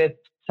contract with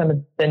some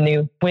of the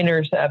new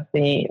winners of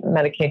the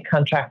Medicaid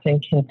contract in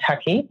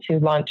Kentucky to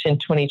launch in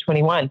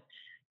 2021.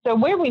 So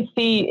where we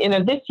see,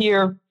 this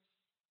year,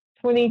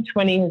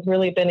 2020 has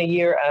really been a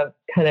year of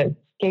kind of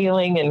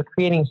scaling and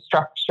creating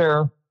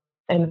structure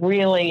and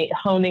really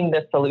honing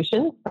the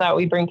solutions that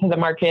we bring to the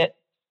market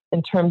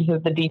in terms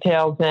of the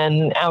details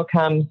and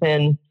outcomes.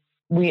 And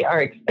we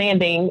are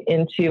expanding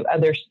into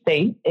other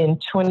states. In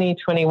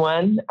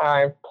 2021,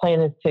 our plan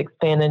is to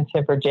expand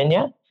into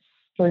Virginia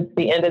towards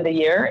the end of the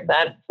year.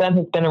 That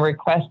has been a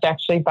request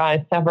actually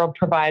by several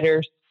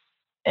providers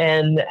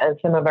and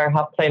some of our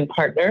health plan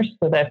partners.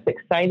 So that's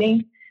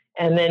exciting.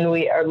 And then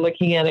we are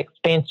looking at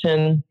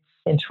expansion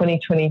in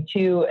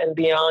 2022 and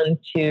beyond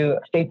to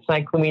states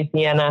like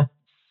Louisiana,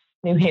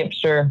 New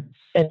Hampshire,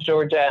 and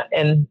Georgia.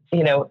 And,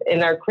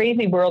 in our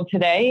crazy world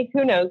today,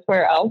 who knows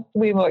where else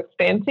we will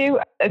expand to?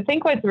 I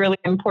think what's really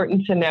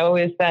important to know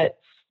is that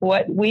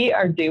what we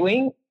are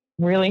doing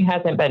really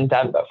hasn't been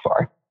done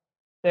before.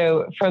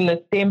 So from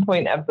the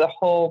standpoint of the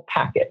whole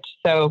package,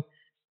 so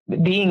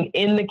being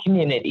in the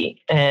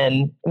community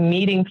and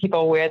meeting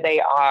people where they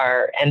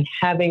are and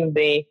having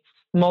the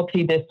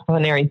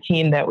multidisciplinary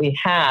team that we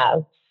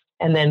have,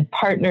 and then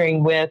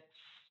partnering with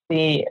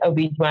the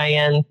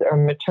OBGYNs or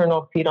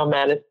maternal fetal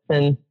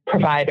medicine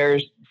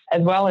providers,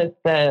 as well as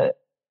the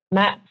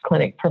MAT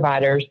clinic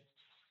providers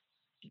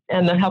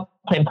and the health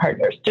plan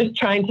partners, just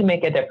trying to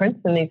make a difference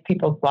in these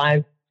people's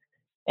lives.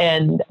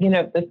 And,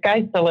 the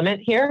sky's the limit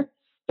here.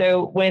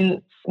 So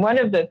when one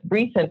of the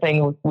recent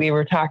things we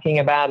were talking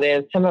about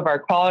is some of our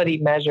quality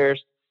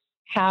measures,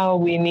 how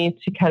we need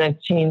to kind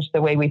of change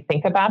the way we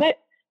think about it.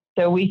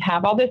 So we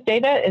have all this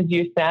data, as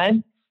you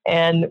said,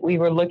 and we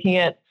were looking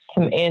at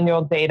some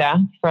annual data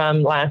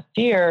from last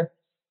year.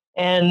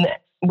 And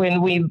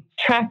when we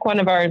track, one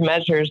of our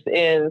measures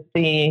is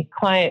the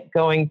client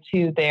going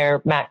to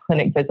their MAT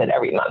clinic visit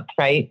every month,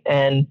 right?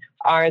 And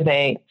are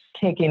they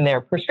taking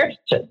their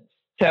prescription?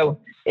 So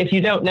if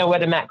you don't know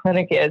what a MAT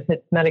clinic is,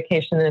 it's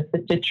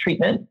medication-assisted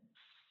treatment.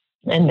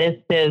 And this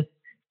is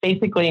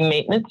basically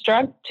maintenance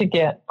drugs to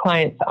get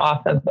clients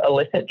off of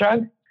illicit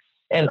drugs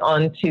and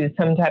onto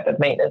some type of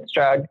maintenance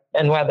drug.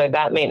 And whether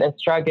that maintenance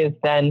drug is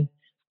then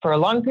for a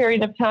long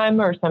period of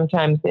time, or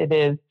sometimes it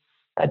is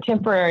a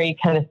temporary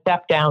kind of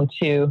step down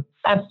to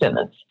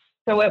abstinence.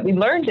 So what we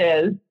learned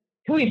is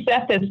we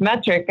set this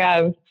metric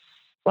of,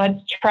 let's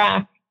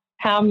track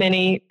how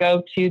many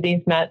go to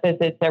these MAT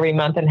visits every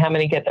month and how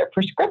many get their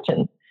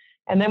prescriptions.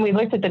 And then we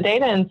looked at the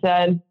data and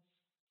said,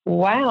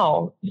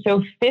 wow,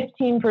 so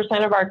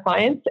 15% of our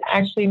clients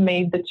actually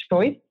made the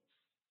choice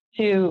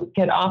to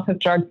get off of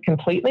drugs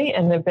completely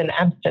and have been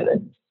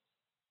abstinent.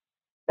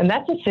 And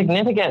that's a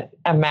significant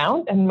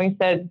amount. And we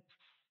said,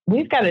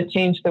 we've got to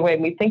change the way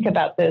we think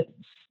about this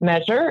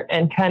measure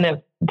and kind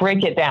of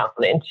break it down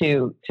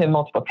into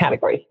multiple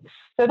categories.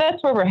 So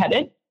that's where we're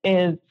headed,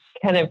 is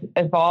kind of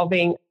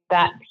evolving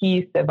that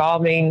piece,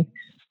 evolving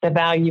the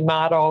value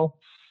model,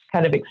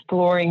 kind of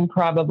exploring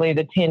probably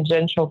the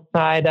tangential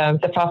side of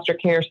the foster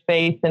care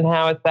space and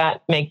how is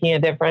that making a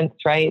difference,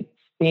 right?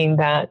 Being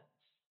that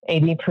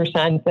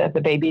 80% of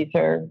the babies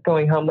are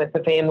going home with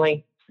the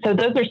family. So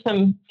those are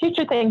some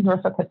future things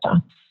we're focused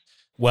on.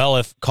 Well,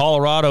 if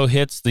Colorado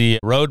hits the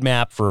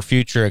roadmap for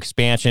future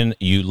expansion,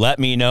 you let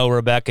me know,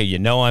 Rebecca. You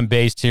know I'm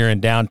based here in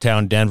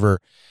downtown Denver,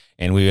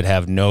 and we would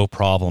have no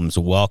problems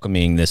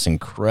welcoming this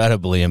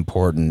incredibly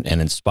important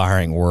and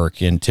inspiring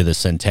work into the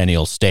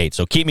Centennial State.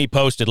 So keep me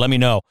posted. Let me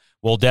know.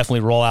 We'll definitely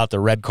roll out the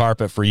red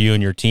carpet for you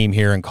and your team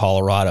here in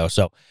Colorado.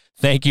 So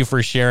thank you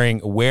for sharing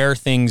where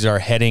things are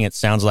heading. It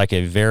sounds like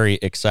a very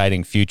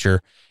exciting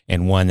future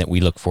and one that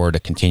we look forward to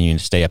continuing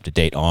to stay up to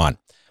date on.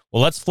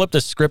 Well, let's flip the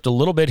script a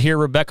little bit here,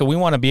 Rebecca. We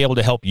want to be able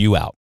to help you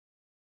out.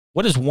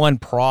 What is one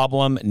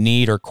problem,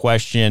 need, or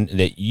question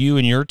that you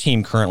and your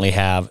team currently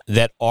have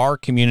that our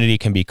community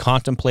can be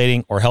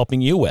contemplating or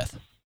helping you with?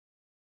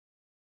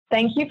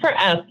 Thank you for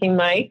asking,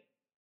 Mike.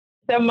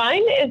 So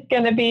mine is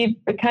going to be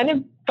kind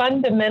of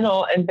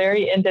fundamental and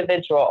very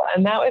individual.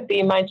 And that would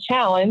be my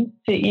challenge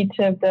to each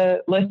of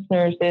the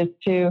listeners is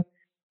to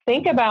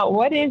think about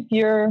what is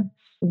your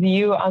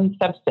view on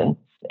substance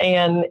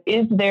and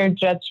is there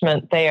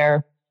judgment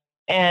there?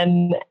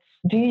 And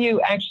do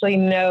you actually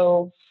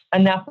know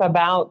enough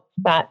about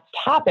that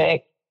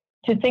topic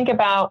to think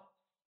about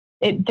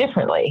it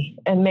differently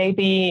and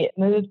maybe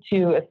move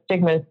to a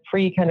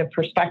stigma-free kind of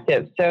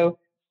perspective? So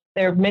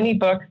there are many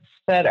books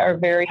that are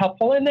very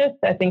helpful in this.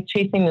 I think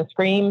Chasing the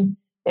Scream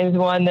is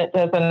one that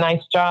does a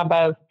nice job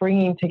of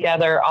bringing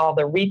together all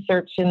the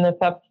research in the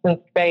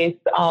substance space,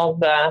 all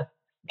the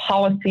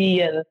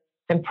policy, and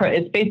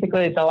it's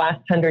basically the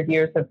last 100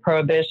 years of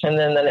prohibition.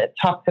 And then it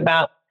talks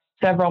about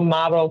several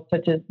models,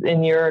 such as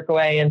in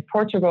Uruguay and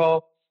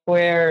Portugal,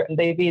 where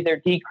they've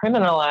either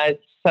decriminalized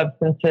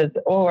substances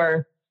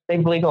or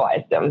they've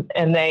legalized them,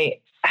 and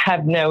they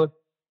have no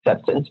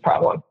substance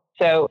problem.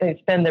 So they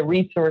spend the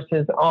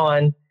resources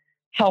on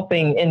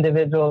helping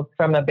individuals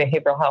from a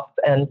behavioral health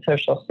and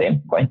social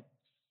standpoint.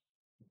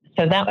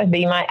 So that would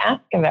be my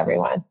ask of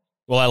everyone.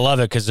 Well, I love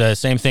it because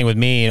same thing with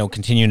me,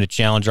 continuing to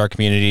challenge our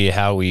community,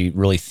 how we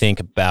really think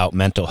about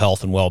mental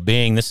health and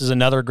well-being. This is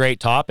another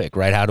great topic,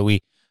 right? How do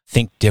we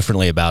think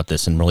differently about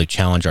this and really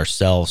challenge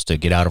ourselves to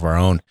get out of our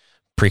own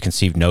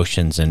preconceived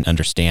notions and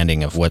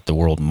understanding of what the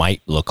world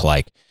might look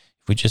like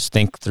if we just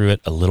think through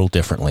it a little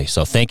differently.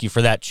 So thank you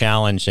for that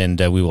challenge, and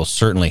we will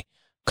certainly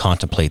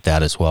contemplate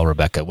that as well,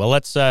 Rebecca. Well,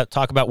 let's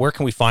talk about where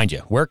can we find you?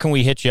 Where can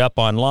we hit you up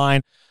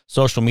online,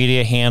 social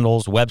media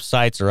handles,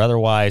 websites, or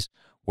otherwise?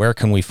 Where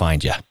can we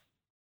find you?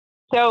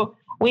 So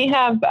we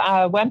have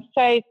a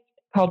website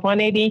called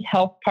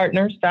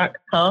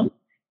 180healthpartners.com,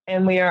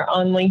 and we are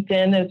on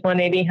LinkedIn as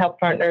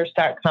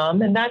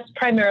 180healthpartners.com, and that's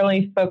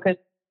primarily focused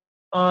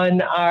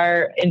on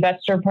our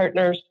investor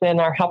partners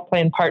and our health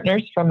plan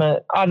partners from an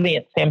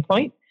audience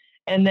standpoint.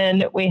 And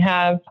then we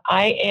have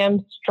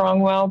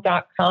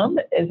iamstrongwell.com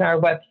is our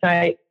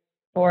website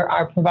for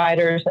our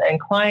providers and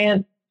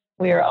clients.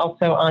 We are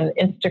also on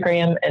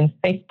Instagram and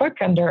Facebook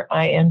under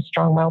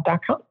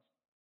iamstrongwell.com.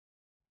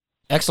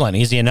 Excellent.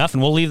 Easy enough.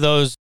 And we'll leave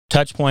those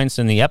touch points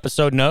in the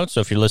episode notes.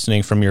 So if you're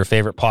listening from your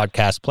favorite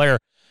podcast player,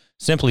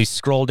 simply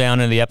scroll down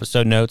in the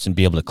episode notes and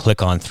be able to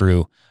click on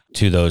through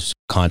to those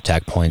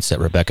contact points that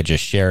Rebecca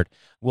just shared.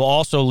 We'll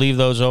also leave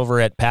those over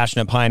at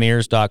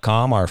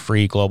passionatepioneers.com, our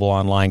free global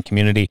online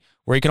community,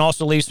 where you can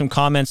also leave some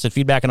comments and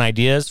feedback and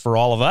ideas for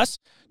all of us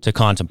to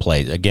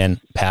contemplate. Again,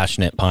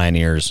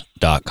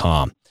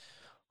 passionatepioneers.com.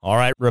 All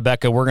right,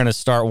 Rebecca, we're going to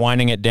start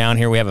winding it down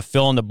here. We have a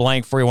fill in the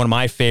blank for you, one of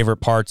my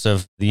favorite parts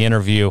of the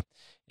interview,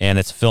 and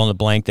it's a fill in the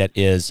blank that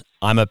is,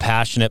 I'm a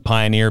passionate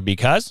pioneer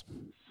because?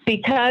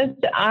 Because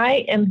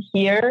I am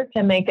here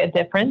to make a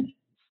difference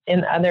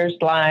in others'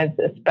 lives,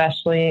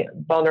 especially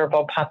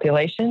vulnerable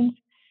populations.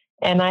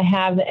 And I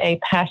have a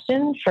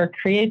passion for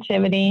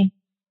creativity.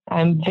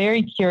 I'm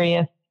very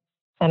curious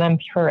and I'm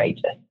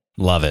courageous.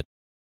 Love it.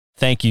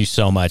 Thank you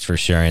so much for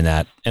sharing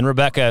that. And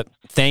Rebecca,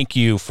 thank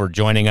you for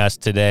joining us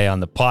today on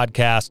the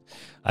podcast.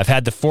 I've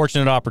had the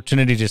fortunate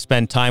opportunity to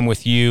spend time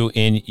with you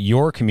in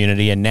your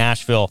community in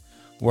Nashville,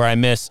 where I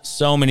miss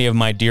so many of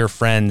my dear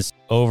friends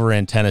over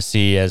in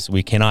Tennessee as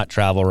we cannot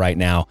travel right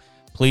now.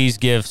 Please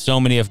give so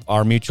many of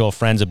our mutual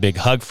friends a big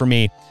hug for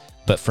me.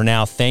 But for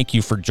now, thank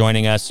you for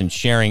joining us and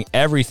sharing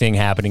everything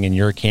happening in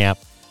your camp.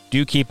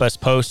 Do keep us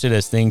posted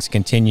as things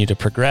continue to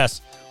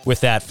progress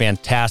with that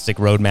fantastic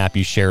roadmap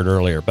you shared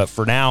earlier. But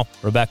for now,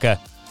 Rebecca,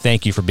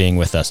 thank you for being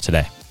with us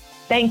today.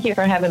 Thank you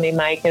for having me,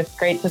 Mike. It's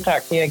great to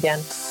talk to you again.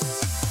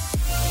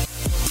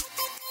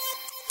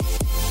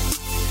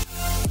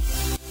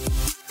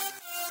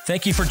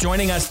 Thank you for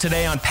joining us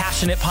today on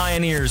Passionate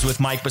Pioneers with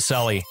Mike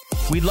Biselli.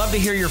 We'd love to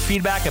hear your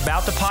feedback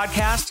about the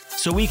podcast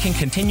so we can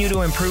continue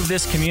to improve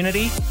this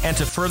community and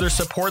to further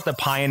support the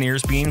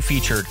pioneers being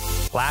featured.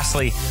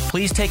 Lastly,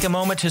 please take a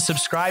moment to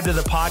subscribe to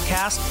the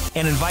podcast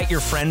and invite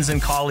your friends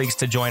and colleagues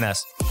to join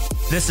us.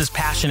 This is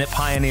Passionate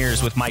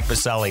Pioneers with Mike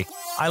Biselli.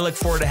 I look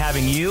forward to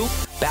having you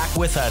back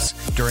with us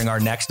during our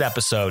next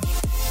episode.